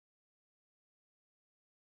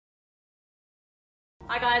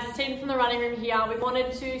Hi guys, it's Tina from the running room here. We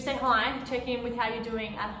wanted to say hi, check in with how you're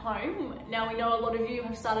doing at home. Now we know a lot of you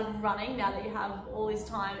have started running now that you have all this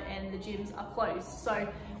time and the gyms are closed.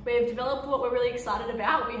 So we've developed what we're really excited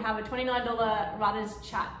about. We have a $29 runners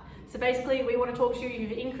chat. So basically we want to talk to you if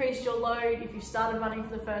you've increased your load, if you've started running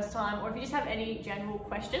for the first time, or if you just have any general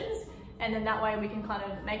questions. And then that way we can kind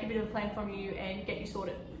of make a bit of a plan from you and get you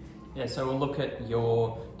sorted. Yeah, so we'll look at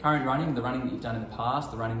your current running, the running that you've done in the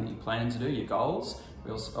past, the running that you plan to do, your goals.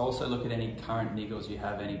 We'll also look at any current niggles you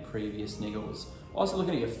have, any previous niggles. Also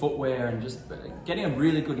looking at your footwear and just getting a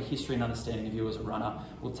really good history and understanding of you as a runner.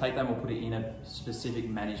 We'll take that and we'll put it in a specific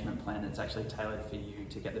management plan that's actually tailored for you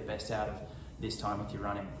to get the best out of this time with your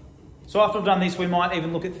running. So after I've done this, we might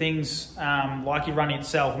even look at things like your running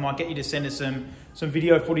itself. We might get you to send us some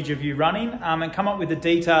video footage of you running and come up with a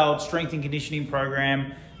detailed strength and conditioning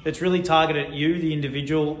program that's really targeted at you, the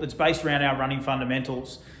individual, that's based around our running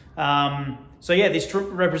fundamentals. So yeah, this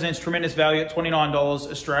represents tremendous value at $29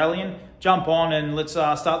 Australian. Jump on and let's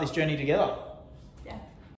start this journey together.